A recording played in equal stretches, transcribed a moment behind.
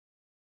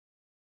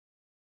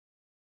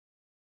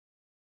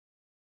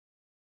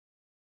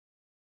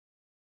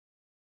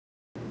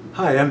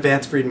Hi, I'm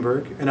Vance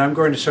Vredenburg, and I'm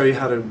going to show you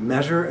how to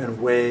measure and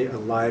weigh a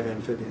live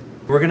amphibian.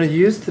 We're going to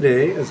use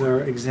today as our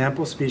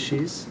example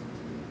species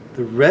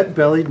the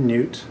red-bellied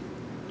newt.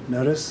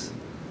 Notice.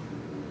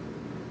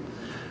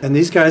 And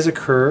these guys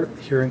occur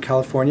here in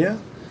California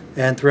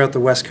and throughout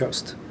the West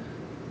Coast.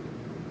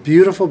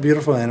 Beautiful,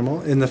 beautiful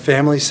animal in the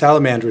family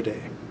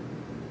Salamandridae.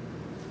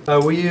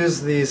 We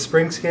use these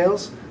spring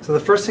scales. So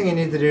the first thing you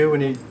need to do when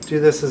you do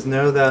this is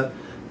know that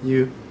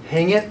you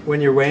hang it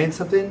when you're weighing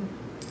something.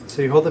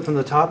 So you hold it from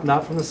the top,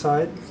 not from the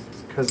side,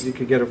 because you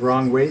could get a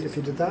wrong weight if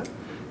you did that.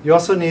 You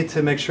also need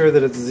to make sure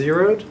that it's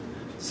zeroed.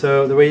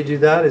 So the way you do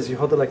that is you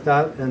hold it like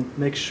that and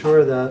make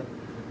sure that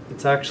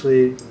it's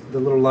actually, the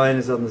little line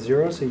is on the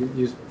zero. So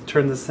you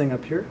turn this thing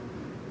up here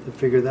to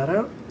figure that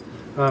out.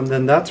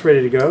 Then that's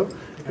ready to go.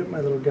 I got my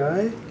little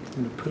guy. I'm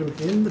going to put him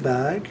in the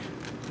bag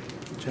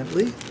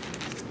gently.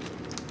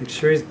 Make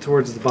sure he's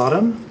towards the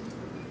bottom.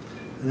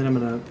 And then I'm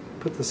going to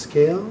put the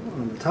scale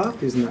on the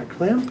top using that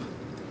clamp.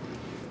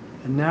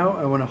 And now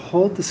I want to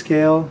hold the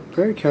scale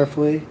very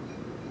carefully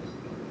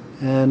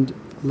and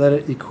let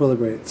it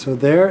equilibrate. So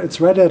there, it's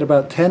right at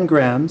about 10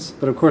 grams,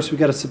 but of course we've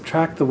got to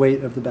subtract the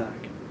weight of the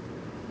bag.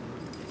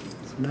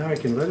 So now I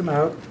can let him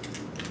out.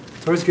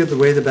 It's always good to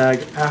weigh the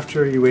bag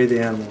after you weigh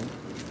the animal,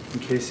 in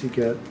case you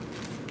get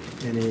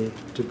any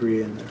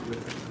debris in there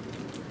with it.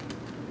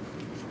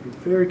 Be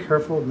very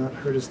careful not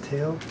hurt his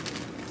tail.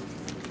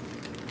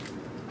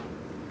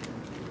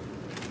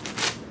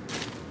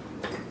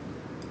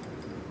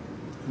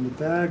 And the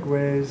bag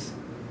weighs,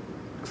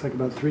 looks like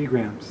about 3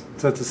 grams.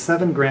 So it's a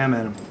 7-gram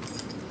animal.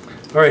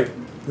 All right,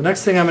 the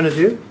next thing I'm going to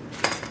do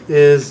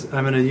is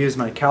I'm going to use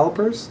my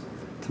calipers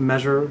to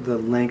measure the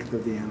length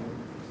of the animal.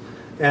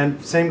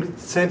 And same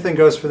thing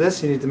goes for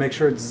this. You need to make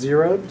sure it's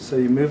zeroed, so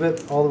you move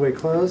it all the way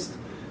closed.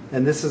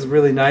 And this is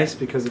really nice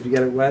because if you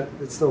get it wet,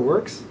 it still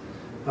works.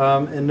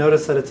 And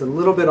notice that it's a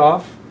little bit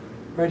off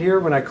right here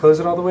when I close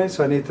it all the way,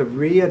 so I need to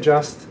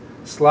readjust,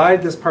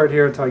 slide this part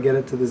here until I get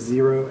it to the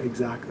zero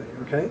exactly,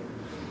 okay?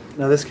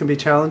 Now this can be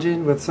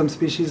challenging with some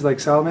species like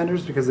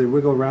salamanders because they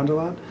wiggle around a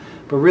lot,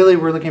 but really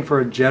we're looking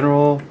for a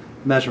general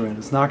measurement.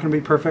 It's not going to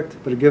be perfect,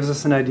 but it gives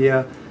us an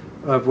idea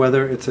of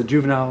whether it's a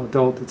juvenile,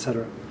 adult,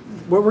 etc.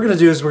 What we're going to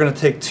do is we're going to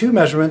take 2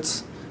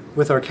 measurements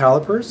with our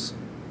calipers.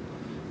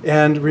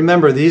 And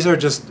remember, these are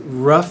just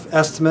rough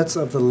estimates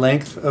of the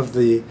length of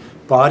the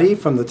body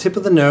from the tip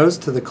of the nose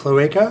to the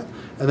cloaca,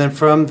 and then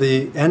from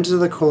the end of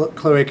the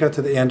cloaca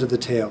to the end of the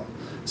tail.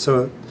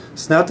 So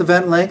snout to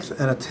vent length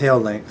and a tail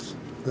length.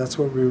 That's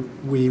what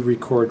we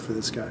record for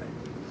this guy.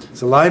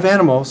 It's a live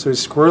animal, so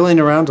he's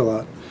squirreling around a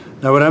lot.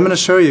 Now what I'm going to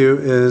show you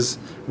is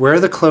where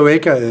the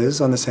cloaca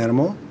is on this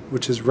animal,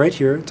 which is right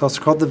here. It's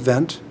also called the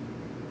vent.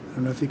 I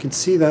don't know if you can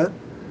see that.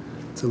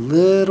 It's a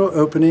little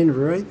opening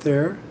right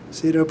there.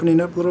 See it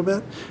opening up a little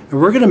bit? And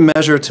we're going to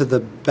measure to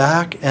the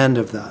back end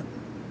of that.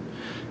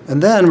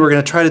 And then we're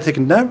going to try to take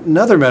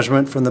another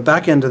measurement from the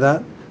back end of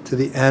that to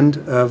the end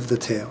of the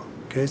tail.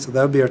 Okay, so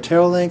that would be our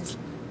tail length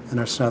and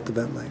our snout to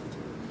vent length.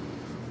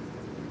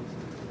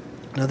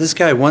 Now this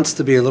guy wants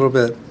to be a little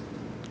bit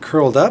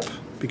curled up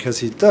because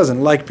he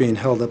doesn't like being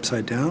held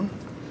upside down.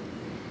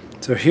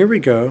 So here we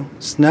go,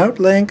 snout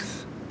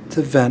length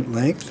to vent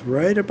length,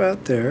 right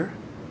about there.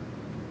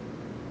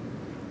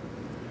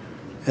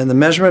 And the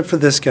measurement for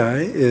this guy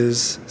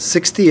is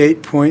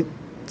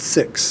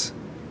 68.6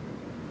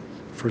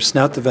 for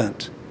snout to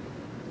vent.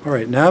 All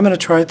right, now I'm going to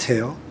try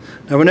tail.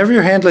 Now whenever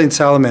you're handling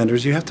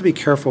salamanders, you have to be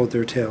careful with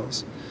their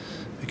tails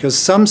because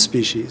some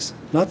species,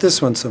 not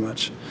this one so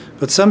much,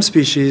 but some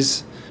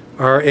species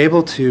are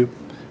able to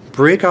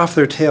break off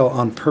their tail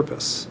on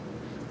purpose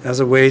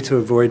as a way to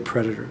avoid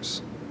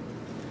predators.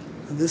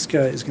 Now this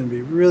guy is going to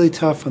be really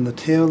tough on the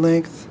tail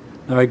length.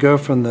 Now I go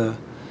from the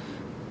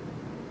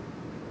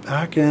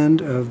back end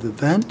of the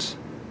vent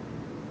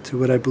to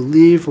what I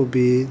believe will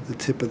be the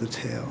tip of the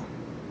tail.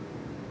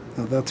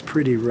 Now that's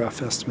pretty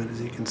rough estimate,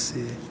 as you can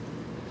see.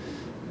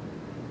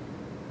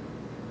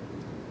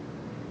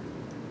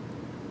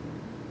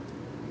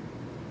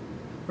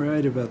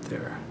 Right about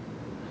there.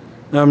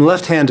 Now I'm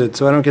left-handed,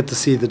 so I don't get to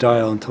see the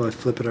dial until I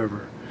flip it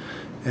over.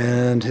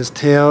 And his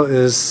tail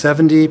is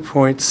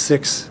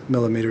 70.6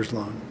 millimeters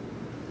long.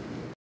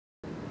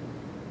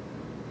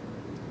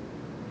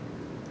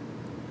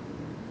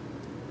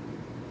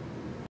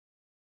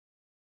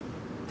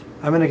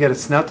 I'm going to get a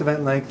snout to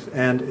vent length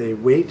and a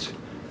weight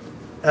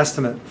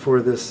estimate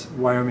for this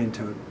Wyoming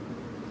toad.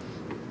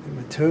 Get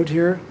my toad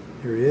here.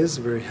 Here he is,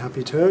 a very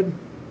happy toad.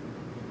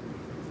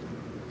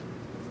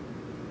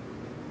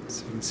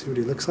 So you can see what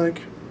he looks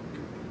like.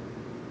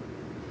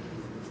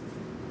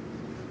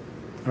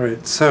 All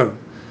right, so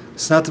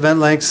snout to vent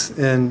lengths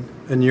in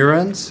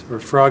anurans, or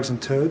frogs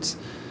and toads,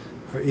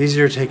 are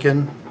easier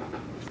taken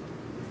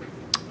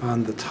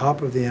on the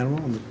top of the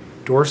animal, on the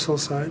dorsal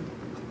side.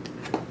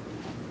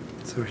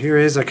 So here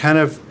he is. I kind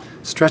of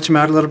stretch him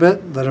out a little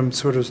bit, let him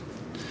sort of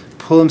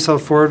pull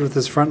himself forward with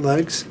his front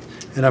legs.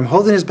 And I'm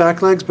holding his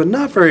back legs, but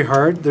not very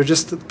hard. They're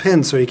just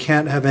pinned so he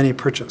can't have any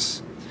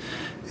purchase.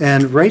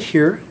 And right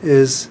here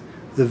is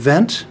the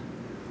vent.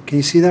 Can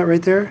you see that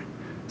right there?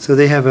 So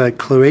they have a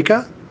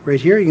cloaca right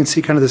here. You can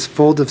see kind of this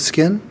fold of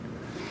skin.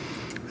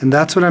 And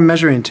that's what I'm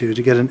measuring to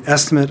get an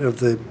estimate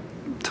of the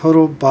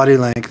total body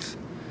length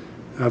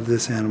of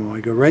this animal. I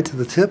go right to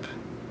the tip.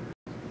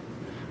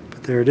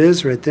 But there it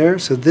is right there.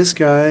 So this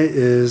guy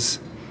is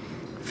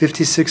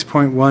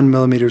 56.1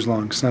 millimeters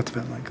long, snout to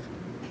vent length.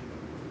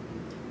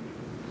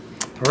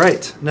 All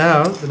right,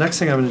 now the next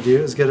thing I'm going to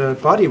do is get a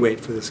body weight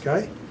for this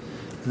guy.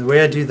 And the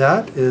way I do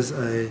that is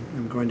I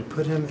am going to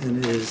put him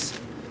in a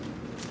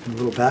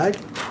little bag,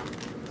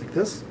 like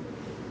this.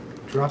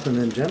 Drop him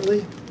in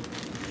gently.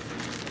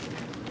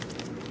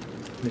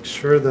 Make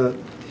sure that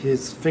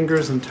his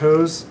fingers and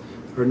toes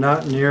are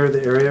not near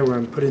the area where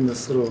I'm putting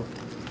this little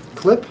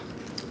clip.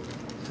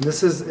 And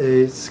this is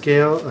a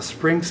scale, a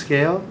spring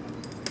scale,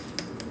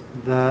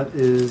 that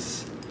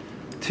is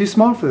too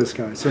small for this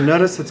guy. So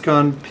notice it's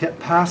gone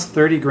past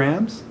 30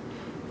 grams.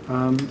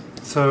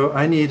 So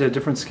I need a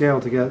different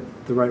scale to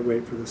get the right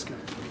weight for this guy.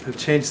 I've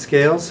changed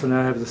scales, so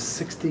now I have the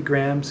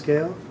 60-gram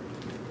scale.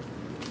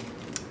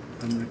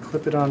 I'm going to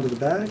clip it onto the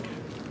bag.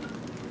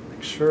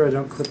 Make sure I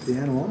don't clip the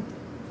animal.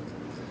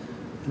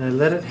 And I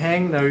let it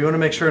hang. Now you want to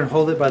make sure and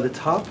hold it by the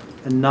top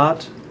and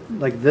not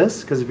like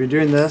this, because if you're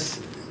doing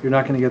this, you're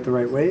not going to get the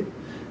right weight.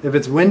 If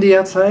it's windy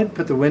outside,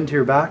 put the wind to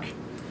your back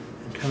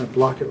and kind of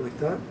block it like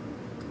that.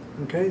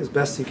 Okay, as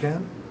best you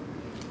can.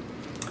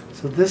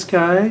 So this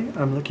guy,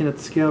 I'm looking at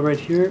the scale right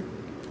here.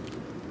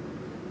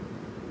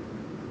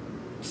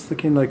 It's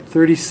looking like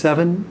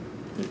 37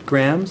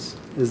 grams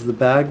is the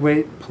bag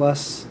weight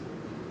plus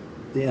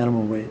the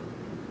animal weight.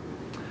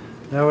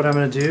 Now what I'm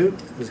going to do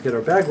is get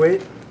our bag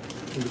weight,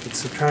 and we can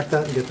subtract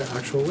that and get the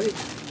actual weight.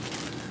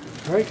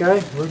 All right,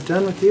 guy, we're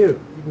done with you.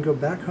 You can go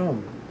back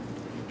home.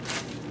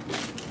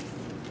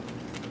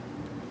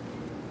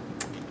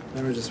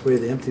 Now we'll just weigh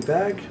the empty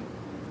bag,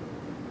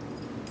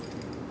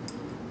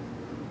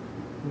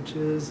 which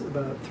is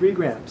about 3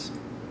 grams.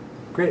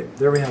 Great,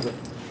 there we have it.